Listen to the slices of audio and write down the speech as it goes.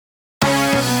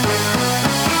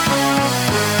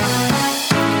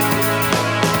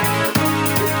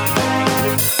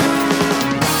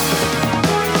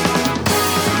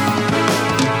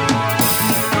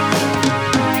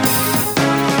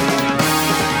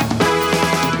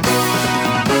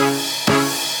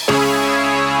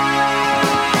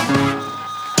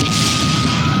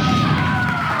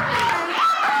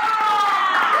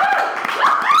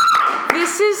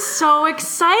so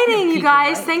exciting, you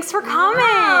guys. Right? Thanks for coming.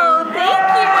 Wow, thank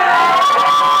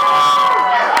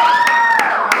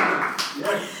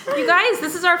you. You guys,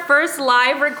 this is our first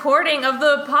live recording of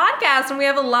the podcast, and we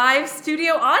have a live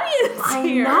studio audience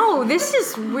here. I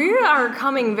know. We are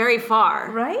coming very far.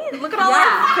 Right? Look at all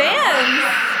our fans.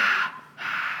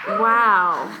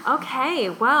 Wow. Okay.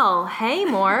 Well, hey,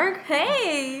 Morg.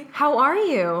 Hey. How are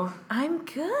you? I'm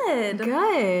good.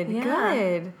 Good. Yeah.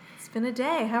 Good. It's been a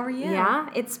day. How are you? Yeah.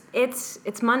 It's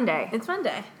Monday. It's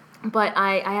Monday. But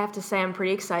I have to say I'm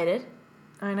pretty excited.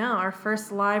 I know. Our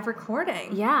first live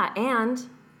recording. Yeah. And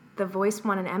The Voice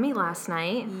won an Emmy last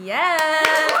night. Yes.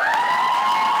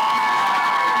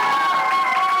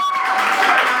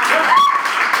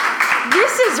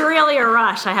 This is really a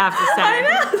rush, I have to say. I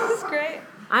know. This is great.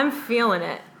 I'm feeling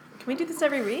it. Can we do this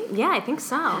every week? Yeah, I think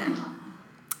so.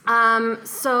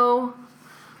 So,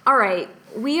 all right.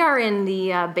 We are in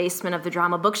the basement of the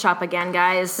drama bookshop again,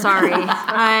 guys. Sorry.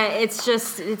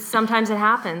 Sometimes it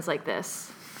happens like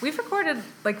this. We've recorded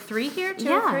like 3 here, 2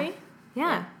 Yeah. or 3.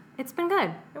 Yeah. It's been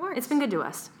good. It works. It's been good to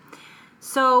us.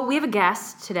 So, we have a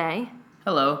guest today.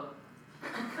 Hello.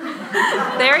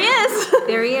 There he is.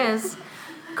 There he is.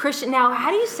 Christian. Now, how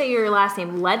do you say your last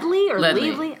name? Ledley or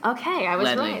Ledley. Leadley? Okay, I was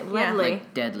Ledley. right. Yeah. Ledley.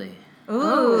 Like deadly.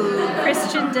 Ooh,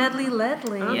 Christian Deadly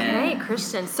Ledley. Okay, Yeah.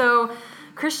 Christian. So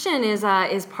Christian is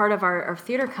part of our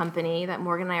theater company that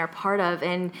Morgan and I are part of,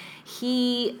 and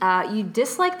you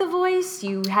dislike The Voice?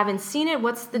 You haven't seen it?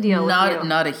 What's the deal with you?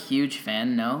 Not a huge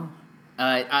fan, no.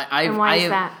 And why is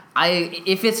that?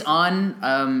 If it's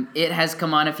on, it has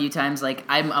come on a few times. Like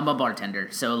I'm a bartender,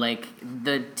 so like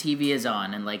the TV is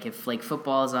on, and like if like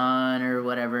football's on or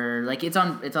whatever, like it's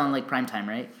on like prime time,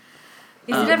 right?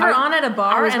 Is it ever on at a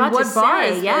bar? I was and about what to bar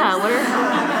say, is yeah. this? What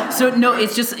are, So no,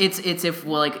 it's if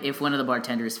one of the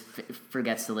bartenders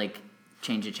forgets to like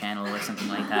change a channel or something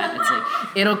like that. It's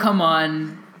like it'll come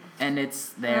on and it's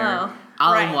there. Oh,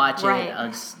 I'll right, watch right. it. I'll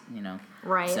just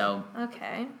Right. So,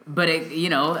 Okay. but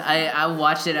I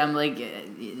watched it. I'm like,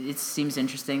 it seems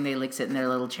interesting. They like sit in their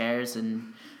little chairs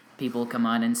and people come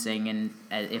on and sing, and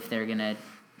if they're gonna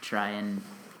try and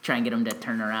get them to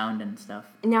turn around and stuff.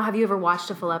 now, have you ever watched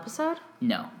a full episode?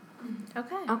 No,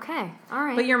 Okay. Okay, all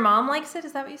right. But your mom likes it?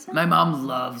 Is that what you said? my mom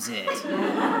loves it.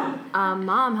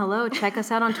 Mom, hello. Check us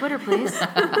out on Twitter, please.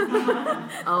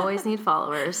 Always need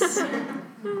followers.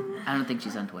 I don't think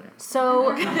she's on Twitter.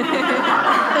 So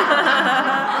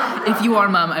If you are,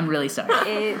 Mom, I'm really sorry.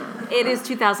 it is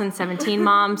 2017,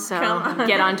 Mom, so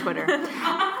get on Twitter.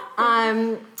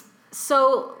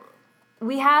 So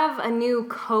we have a new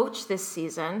coach this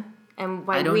season, and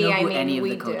by I don't we, know I who mean any of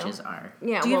we the coaches do. are.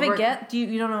 Yeah, Do you well, even we're- get?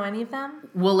 You don't know any of them?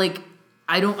 Well, like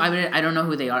I don't know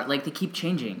who they are. Like they keep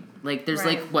changing. Like there's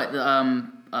Right. like what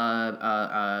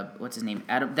what's his name?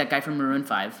 Adam, that guy from Maroon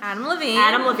 5. Adam Levine.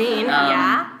 Adam Levine?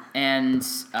 Yeah. And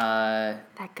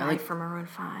That guy like- from Maroon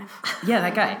 5. yeah,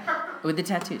 that guy with the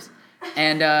tattoos.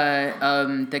 And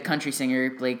the country singer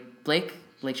Blake Shelton.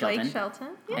 Blake Shelton.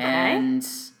 Yeah. And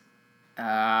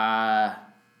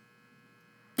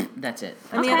that's it.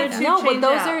 And the Okay. other two No, but change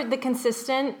those out. are the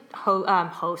consistent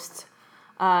hosts,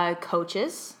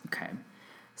 coaches. Okay.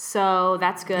 So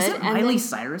that's good. Is it And Miley then-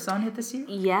 Cyrus on it this year?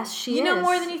 Yes, she You is. know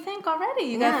more than you think already.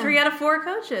 You Yeah. got 3 out of 4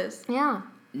 coaches. Yeah.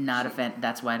 Not a fan.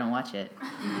 That's why I don't watch it.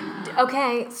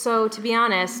 Okay, so to be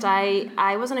honest, I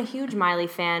wasn't a huge Miley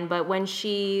fan, but when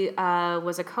she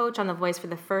was a coach on The Voice for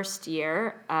the first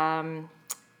year,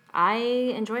 I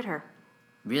enjoyed her.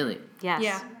 Really? Yes.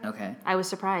 Yeah. Okay. I was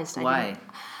surprised. Why?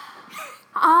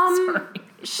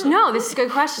 No, this is a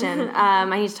good question.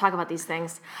 I need to talk about these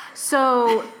things.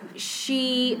 So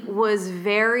she was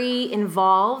very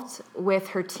involved with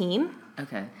her team.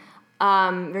 Okay.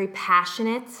 Very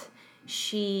passionate.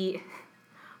 She,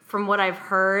 from what I've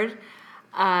heard,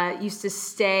 used to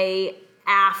stay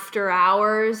after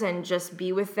hours and just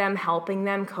be with them, helping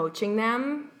them, coaching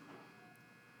them.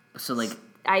 So like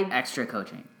I extra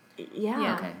coaching.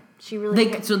 yeah. Okay. She really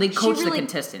They she coach the really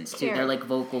contestants too. cared. They're like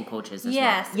vocal coaches as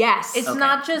Yes. well. Yes. It's Okay.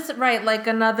 not just like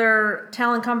another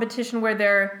talent competition where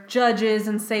they're judges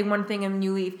and say one thing and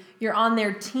you leave. You're on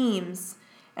their teams,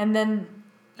 and then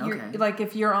you're Okay. like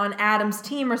if you're on Adam's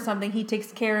team or something, he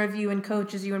takes care of you and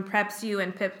coaches you and preps you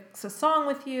and picks a song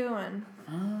with you and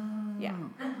yeah.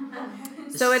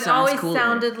 This So it sounds always cooler.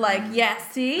 sounded like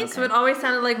yes. See, so Okay. it always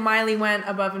sounded like Miley went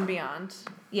above and beyond.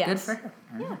 Yes. Good for her.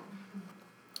 Yeah.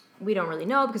 We don't really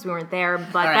know because we weren't there,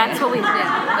 but All right. that's what we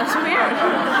That's weird.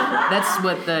 That's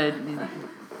what the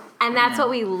and that's Yeah. what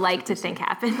we like to think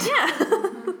happened.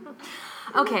 Yeah.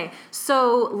 Okay,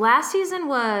 so last season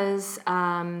was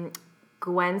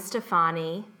Gwen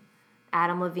Stefani,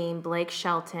 Adam Levine, Blake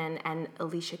Shelton, and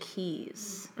Alicia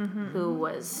Keys, who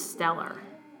was stellar.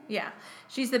 Yeah,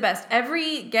 she's the best.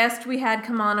 Every guest we had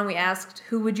come on and we asked,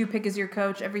 who would you pick as your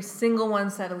coach? Every single one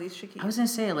said Alicia Keys. I was gonna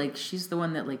say, like, she's the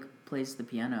one that, like, plays the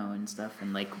piano and stuff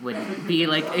and, like, would be,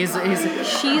 like, is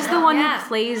She's the one who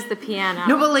plays the piano.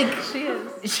 No, but, like... She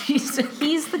is.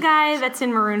 He's the guy that's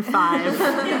in Maroon 5.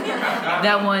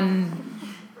 That one...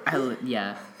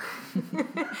 yeah.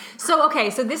 So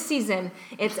this season,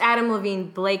 it's Adam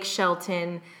Levine, Blake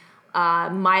Shelton,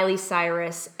 Miley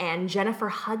Cyrus, and Jennifer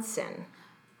Hudson.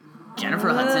 Jennifer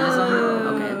Hudson is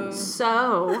on. Okay.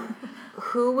 So,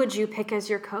 who would you pick as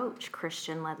your coach,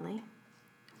 Christian Ledley?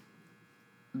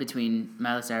 Between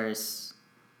Miley Cyrus,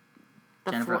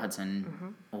 Jennifer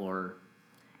Hudson, or...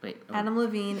 Adam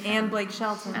Levine and Blake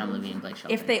Shelton. Adam Levine, Blake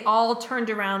Shelton. If they all turned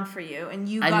around for you and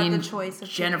you got the choice of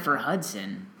Jennifer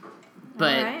Hudson.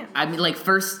 But, right. I mean, like,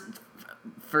 first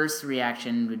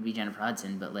reaction would be Jennifer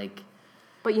Hudson, but, like...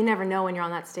 But you never know when you're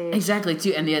on that stage. Exactly,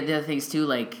 too. And the other things, too,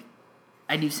 like,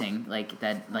 I do sing. Like,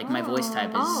 that, like, my voice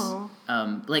type is...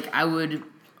 like, I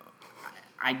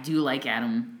do like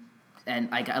Adam, and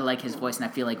I like his voice, and I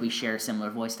feel like we share similar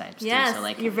voice types, too. So,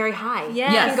 like... You're very high.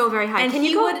 Yes. You can go very high. And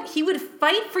he would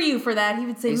fight for you for that. He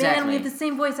would say, man, we have the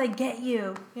same voice, I get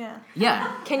you. Yeah.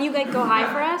 Yeah. Can you, like, go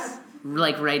high for us?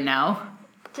 Like, right now?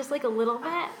 Just like a little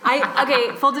bit.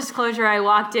 Okay, full disclosure, I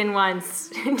walked in once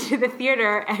into the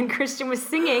theater and Christian was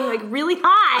singing like really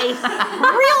high.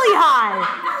 Really high.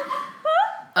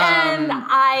 And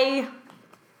I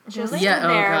just stood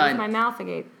there with my mouth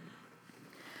agape.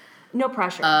 No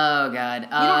pressure. Oh, God. You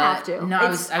don't have to. No, I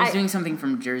was doing something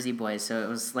from Jersey Boys, so it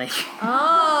was like...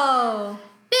 Oh.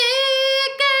 Big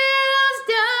girls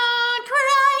don't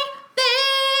cry.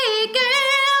 Big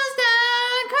girls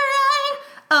don't cry.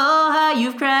 Oh, how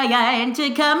you've cried to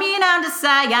coming down to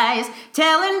sighs,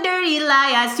 telling dirty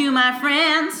lies to my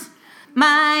friends.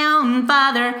 My own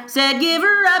father said, give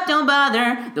her up, don't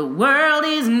bother. The world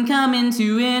isn't coming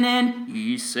to an end.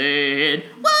 He said,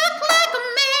 walk like a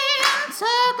man,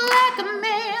 talk like a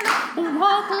man,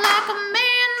 walk like a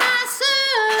man, my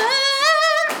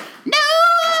son. No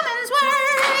woman's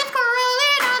worth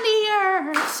crawling on the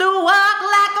earth, so walk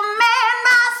like a man,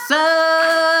 my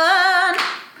son.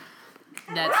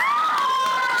 That's...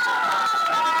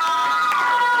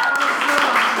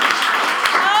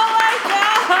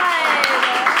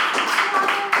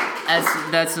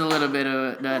 That's a little bit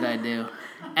of what I do.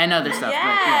 And other stuff.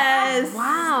 Yes. But, yeah.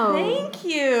 Wow. Thank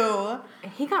you.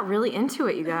 He got really into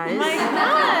it, you guys. My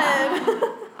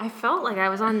God. I felt like I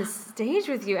was on the stage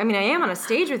with you. I mean, I am on a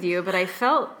stage with you, but I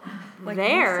felt Like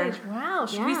there. Wow.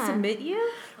 Should we Yeah. submit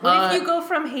you? What if you go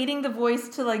from hating the voice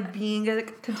to like being a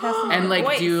contestant? And like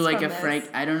voice do like from a this? Frank,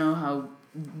 I don't know how,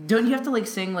 don't you have to like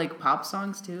sing like pop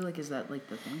songs too? Like is that like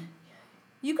the thing?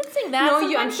 You can sing that. No,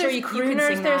 Sometimes I'm sure there's you can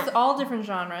crooners. sing There's that. all different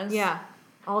genres. Yeah.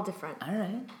 All different. All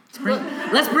right.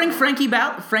 Let's bring Frankie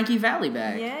Valli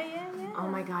back. Yeah. Oh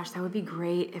my gosh, that would be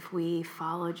great if we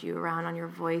followed you around on your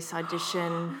voice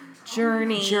audition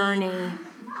Journey.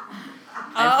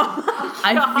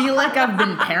 I feel like I've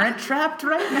been parent trapped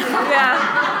right now. Yeah.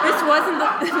 This wasn't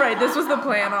the right. This was the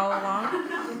plan all along.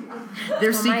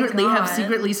 They have God.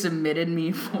 secretly submitted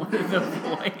me for the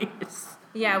voice.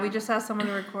 Yeah, we just asked someone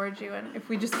to record you, and if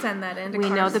we just send that in to We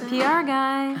know the Carson. PR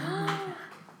guy.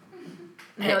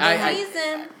 Hey,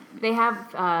 Reason. They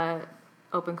have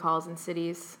open calls in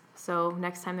cities, so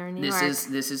next time they're in New York.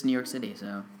 This is New York City,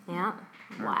 so Yeah.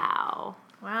 Wow.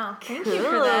 Wow. Thank you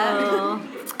for that.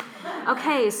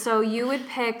 Okay, so you would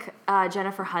pick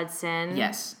Jennifer Hudson.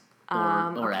 yes, or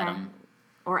Okay. Adam.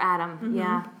 Or Adam,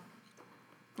 yeah.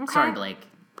 Okay. Sorry, Blake.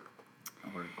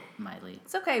 Or Miley.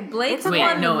 It's okay. Blake's okay. Wait,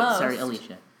 won no, the most. sorry,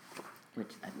 Alicia.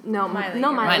 Which No, Miley, no,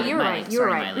 you're Miley. right. You were Miley. right. You were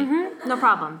Sorry, right. Miley. No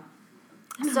problem.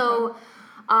 So,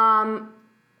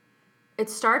 it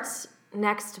starts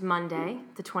next Monday,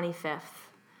 the 25th.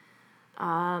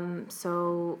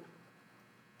 So,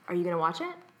 are you going to watch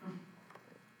it?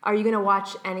 Are you going to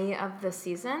watch any of the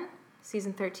season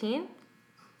 13?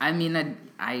 I mean,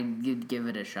 I'd give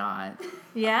it a shot.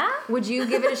 Yeah? Would you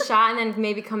give it a shot and then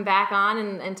maybe come back on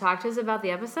and talk to us about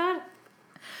the episode?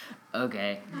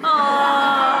 Okay. Okay.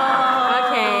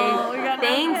 we got an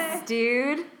Thanks, okay.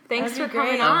 dude. Thanks for That'd be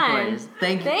great. coming on. Of course.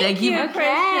 Thank you. you, Okay.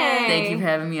 Christian. Thank you for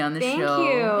having me on the Thank show.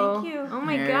 you. Thank you. Oh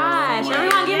my You're gosh. welcome.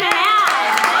 Everyone give him a hand.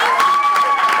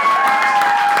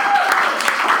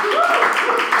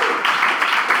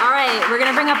 All right, we're going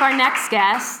to bring up our next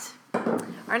guest.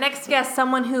 Our next guest,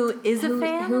 someone who is a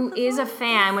fan. Who is a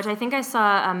fan, which I think I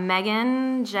saw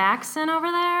Megan Jackson over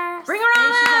there. Bring her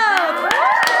on up.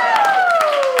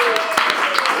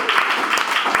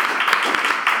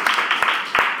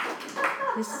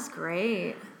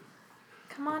 Great.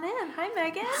 Come on in. Hi,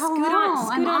 Megan. Hello,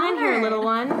 Scoot I'm on in here, honored. little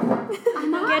one.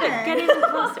 I'm honored. Get in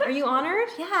closer. Are you honored?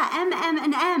 Yeah,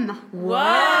 M. Whoa!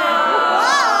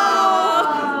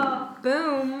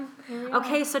 Boom.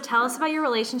 Okay, so tell us about your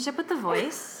relationship with The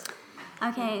Voice.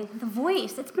 Okay, The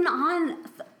Voice. It's been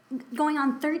going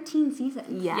on 13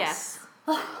 seasons. Yes.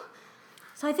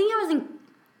 So I think I was in.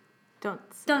 Don't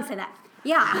Say that.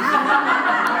 Yeah.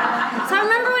 So I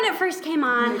remember when it first came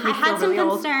on, I had some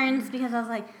concerns because I was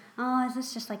like, oh, is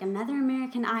this just like another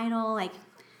American Idol?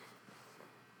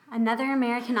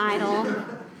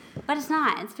 But it's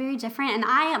not. It's very different. And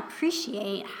I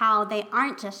appreciate how they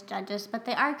aren't just judges, but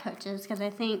they are coaches, because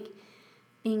I think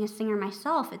being a singer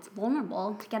myself, it's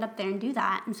vulnerable to get up there and do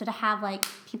that. And so to have like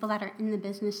people that are in the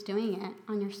business doing it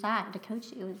on your side to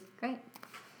coach you is great.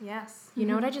 Yes. You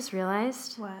know what I just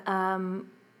realized? What?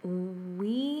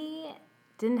 We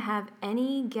didn't have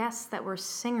any guests that were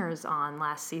singers on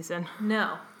last season.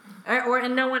 No.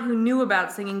 And no one who knew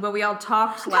about singing, but we all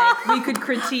talked like we could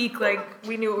critique, like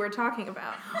we knew what we were talking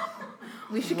about.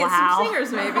 We should get some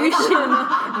singers, maybe. We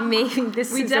should. Maybe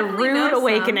this is a rude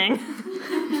awakening.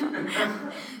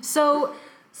 So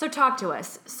talk to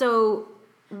us. So,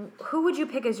 who would you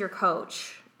pick as your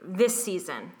coach this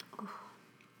season?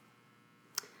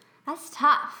 That's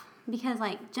tough, because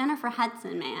like Jennifer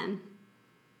Hudson, man,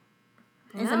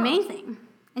 is amazing.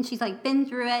 And she's like been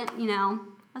through it, you know.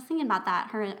 I was thinking about that,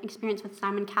 her experience with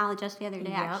Simon Cowell just the other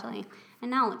day, actually. And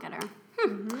now look at her.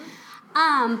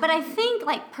 But I think,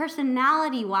 like,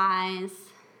 personality-wise,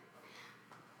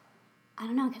 I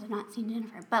don't know, because I've not seen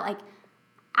Jennifer, but, like,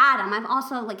 Adam, I've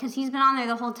also, like, because he's been on there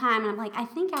the whole time, and I'm like, I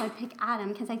think I would pick Adam,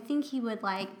 because I think he would,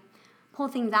 like, pull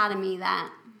things out of me that,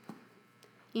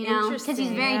 you know, because he's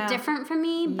very different from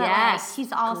me, but, like,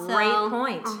 he's also... Great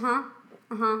point.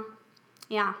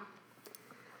 Yeah.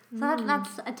 So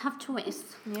that's a tough choice.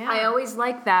 Yeah. I always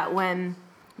like that when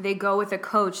they go with a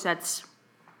coach that's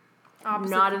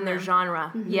not in their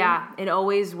genre. Yeah, it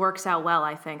always works out well,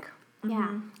 I think.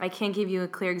 Yeah. I can't give you a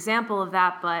clear example of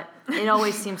that, but it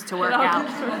always seems to work out.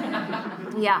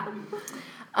 Yeah.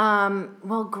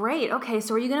 Well, great. Okay,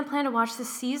 so are you going to plan to watch this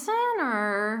season,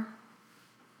 or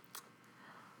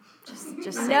just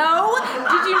say No?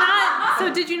 Did you not?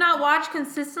 So did you not watch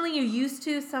consistently? You used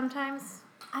to sometimes?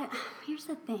 Here's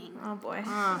the thing. Oh, boy.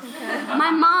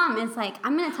 My mom is like,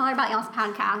 I'm going to tell her about y'all's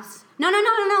podcast. No,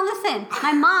 listen.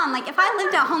 My mom, like, if I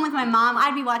lived at home with my mom,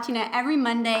 I'd be watching it every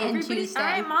Monday and Tuesday. All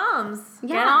right, moms.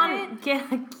 Get on it.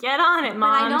 Get on it, But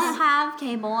moms. I don't have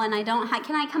cable, and I don't have...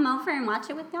 Can I come over and watch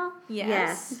it with y'all?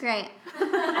 Yes. Great.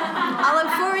 I'll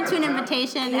look forward to an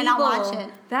invitation, and I'll watch it.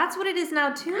 That's what it is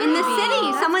now, too. In the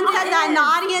city. Someone said that in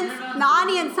the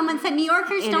audience, someone said New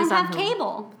Yorkers don't have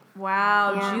cable.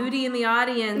 Wow, Yeah. Judy in the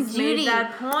audience made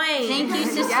that point. Thank you,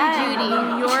 Sister Judy.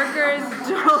 New Yorkers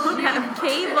don't have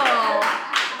cable.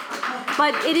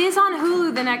 But it is on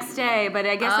Hulu the next day, but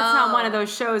I guess it's not one of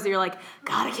those shows that you're like,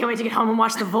 God, I can't wait to get home and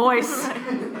watch The Voice.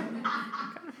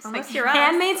 Unless you're us.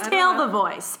 Handmaid's Tale, The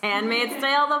Voice. Handmaid's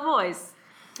Tale, The Voice.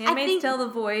 Handmaid's Tale, The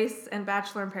Voice, and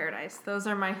Bachelor in Paradise. Those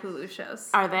are my Hulu shows.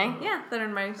 Are they? Yeah, that are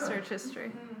in my search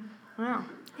history. Wow.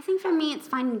 I think for me, it's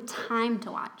finding time to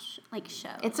watch, like,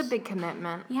 shows. It's a big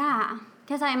commitment. Yeah,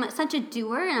 because I'm such a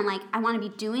doer, and I'm like, I want to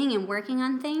be doing and working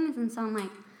on things, and so I'm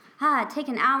like, take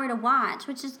an hour to watch,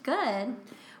 which is good.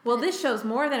 Well, this show's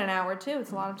more than an hour, too.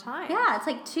 It's a lot of time. Yeah, it's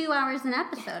like 2 hours an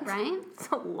episode, right? It's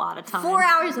a lot of time. 4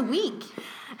 hours a week.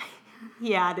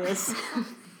 Yeah, it is.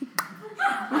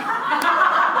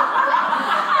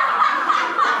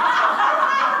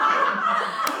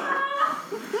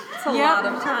 It's a lot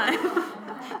of time.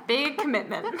 Big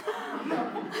commitment.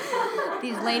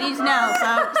 These ladies know,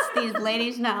 folks. These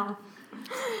ladies know.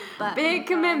 But Big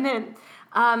commitment.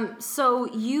 So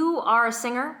you are a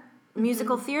singer,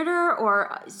 musical theater,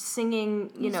 or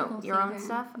singing, Musical your own theater.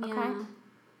 stuff? Okay.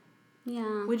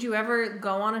 Yeah. Would you ever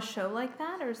go on a show like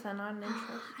that, or is that not an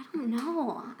interest? I don't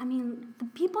know. I mean, the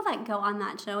people that go on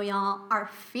that show, y'all, are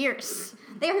fierce.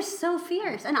 They are so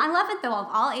fierce. And I love it, though, of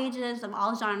all ages, of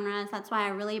all genres. That's why I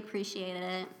really appreciated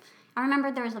it. I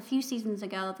remember there was a few seasons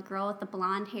ago, the girl with the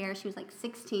blonde hair, she was like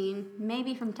 16,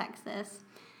 maybe from Texas.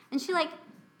 And she, like,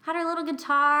 had her little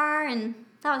guitar, and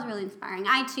that was really inspiring.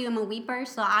 I, too, am a weeper,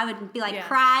 so I would be like,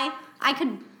 cry. I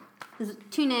could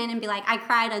tune in and be like, I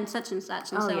cried on such and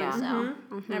such, and so and so.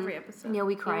 Every episode. Yeah,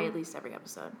 we cry at least every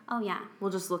episode. Oh, yeah. We'll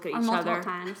just look at Or each multiple other,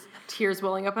 times. tears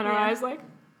welling up in our eyes, like,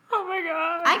 oh my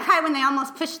God. I cry when they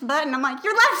almost push the button. I'm like,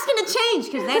 your life's going to change,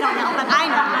 because they don't know, but I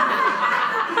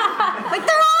know. Like,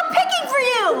 they're all picking for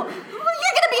you.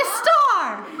 You're going to be a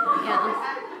star.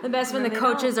 Yeah. The best when the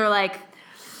coaches are like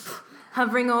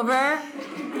hovering over.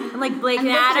 I'm like Blake and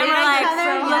And Adam looking are at like each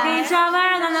other, look at each other,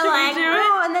 and then they're like, do it?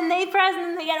 oh, and then they press, and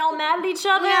then they get all mad at each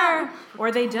other. Yeah.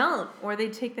 Or they don't. Or they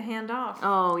take the hand off.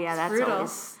 Oh yeah, that's brutal.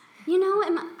 always. You know,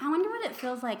 I wonder what it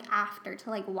feels like after to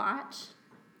like watch.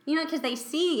 You know, because they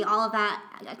see all of that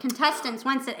contestants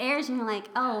once it airs, and you're like,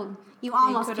 oh, you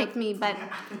almost could've- picked me, but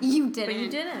you didn't. But you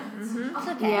didn't. Mm-hmm. It's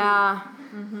okay. Yeah.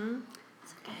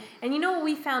 And you know what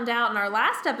we found out in our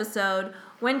last episode?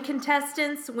 When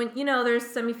contestants, when, you know, there's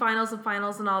semifinals and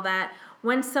finals and all that,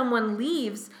 when someone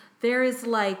leaves, there is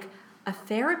like a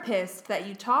therapist that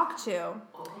you talk to,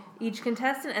 each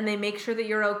contestant, and they make sure that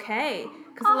you're okay.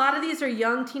 Because a lot of these are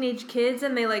young teenage kids,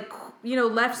 and they like, you know,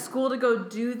 left school to go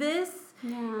do this.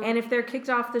 Yeah. And if they're kicked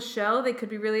off the show, they could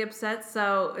be really upset.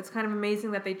 So it's kind of amazing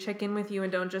that they check in with you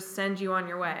and don't just send you on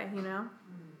your way, you know?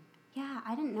 Yeah,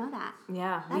 I didn't know that.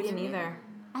 Yeah, we didn't either.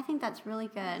 I think that's really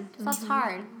good because that's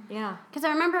hard. Yeah. Because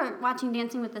I remember watching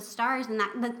Dancing with the Stars, and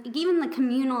even the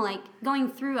communal, like going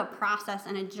through a process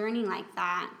and a journey like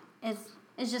that is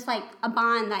just like a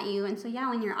bond that you. And so yeah,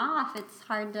 when you're off, it's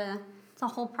hard to. It's a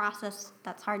whole process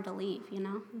that's hard to leave, you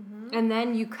know. And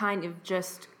then you kind of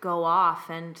just go off,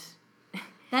 and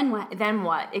Then what? then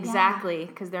what? Exactly,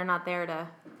 because they're not there to.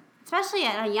 Especially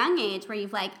at a young age where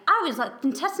you've like, I was a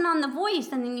contestant on The Voice,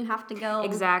 and then you have to go.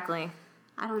 Exactly.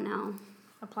 I don't know.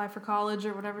 Apply for college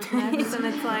or whatever's next. And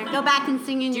it's like, Go back and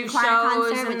sing in your Do choir shows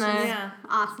concert, and which the- is Yeah.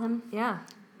 awesome. Yeah.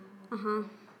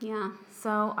 Yeah.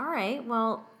 So, all right.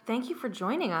 Well, thank you for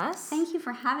joining us. Thank you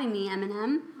for having me,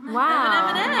 Eminem.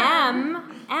 Wow.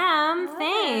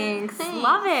 Thanks. Thanks.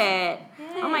 Love it.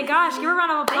 Oh my gosh. Give her a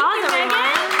round of applause, everyone.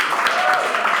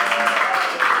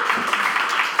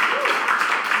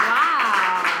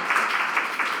 Wow.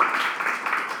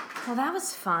 Well, that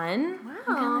was fun. Wow.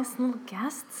 We got nice little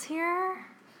guests here.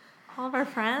 all of our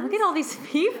friends. Look at all these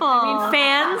people.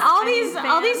 fans. All I mean, these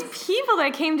fans. people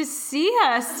that came to see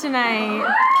us tonight.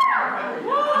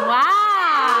 Wow.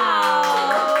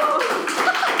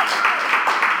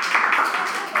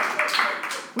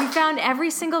 We found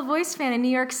every single Voice fan in New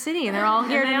York City, and they're all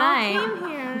here tonight.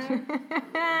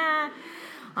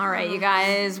 All right, you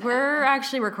guys, we're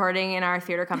actually recording in our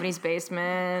theater company's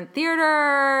basement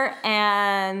theater,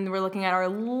 and we're looking at our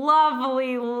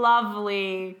lovely,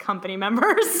 lovely company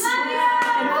members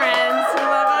and friends who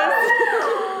love us,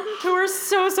 who are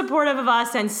so supportive of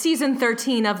us and season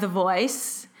 13 of The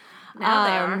Voice. Now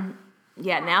they are.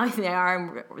 Yeah, now they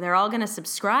are. They're all going to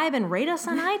subscribe and rate us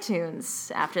on iTunes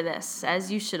after this,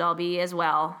 as you should all be as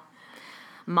well.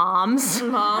 Moms.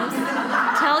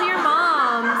 Tell your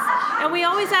moms. And we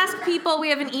always ask people, we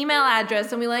have an email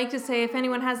address, and we like to say if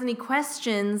anyone has any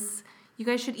questions, you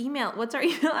guys should email. What's our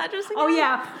email address again? Oh,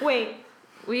 yeah. Wait.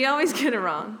 We always get it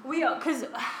wrong. Because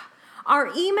our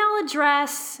email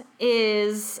address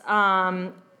is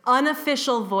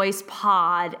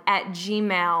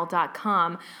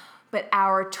unofficialvoicepod@gmail.com, but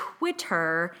our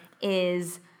Twitter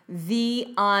is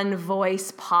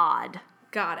theunvoicepod.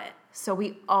 Got it. So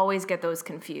we always get those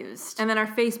confused. And then our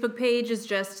Facebook page is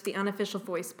just the Unofficial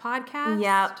Voice Podcast.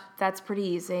 Yep, that's pretty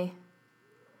easy.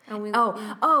 And we,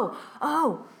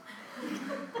 Oh.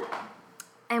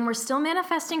 And we're still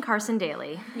manifesting Carson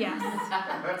daily.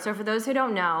 Yes. So for those who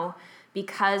don't know,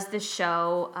 because the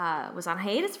show was on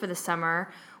hiatus for the summer,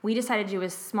 we decided to do a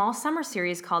small summer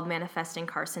series called Manifesting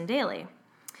Carson Daily,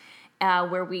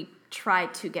 where we try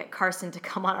to get Carson to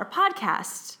come on our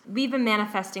podcast. We've been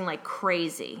manifesting like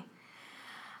crazy,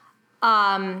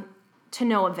 to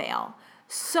no avail.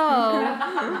 So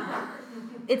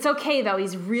it's okay though,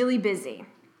 he's really busy.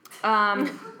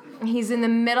 He's in the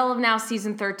middle of now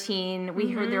season 13. We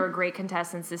heard there were great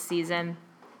contestants this season.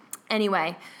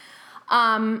 Anyway,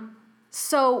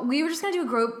 so we were just gonna do a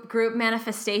group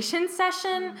manifestation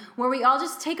session where we all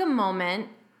just take a moment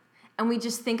and we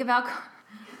just think about,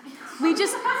 we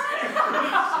just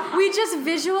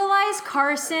visualize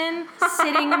Carson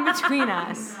sitting in between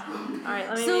us. All right,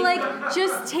 let me So like,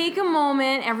 just take a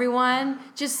moment, everyone.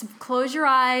 Just close your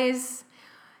eyes.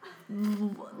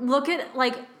 Look at,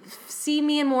 like, see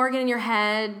me and Morgan in your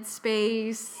head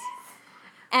space.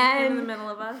 in the And middle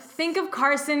of us. think of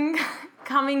Carson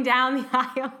coming down the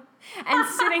aisle and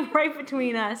sitting right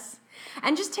between us.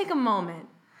 And just take a moment.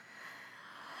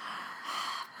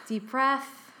 Deep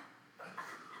breath.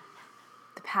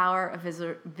 The power of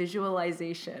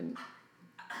visualization.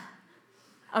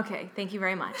 Okay, thank you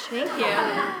very much. Thank you.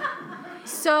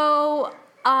 So,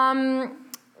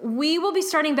 we will be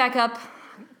starting back up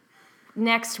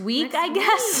next week, I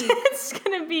guess. week. It's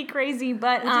going to be crazy,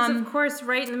 but Which is, of course,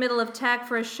 right in the middle of tech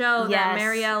for a show that Yes.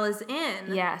 Marielle is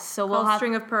in. yes, so Called we'll have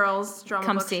String of Pearls, Drama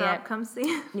Come Bookshop. see it. Come see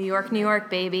it. New York,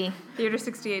 baby.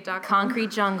 Theater68.com.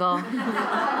 Concrete jungle.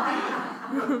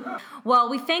 Well,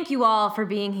 we thank you all for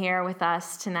being here with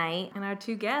us tonight. And our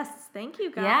 2 guests. Thank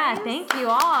you, guys. Yeah, thank you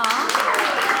all.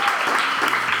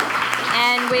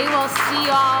 And we will see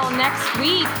y'all next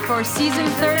week for season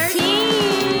 13.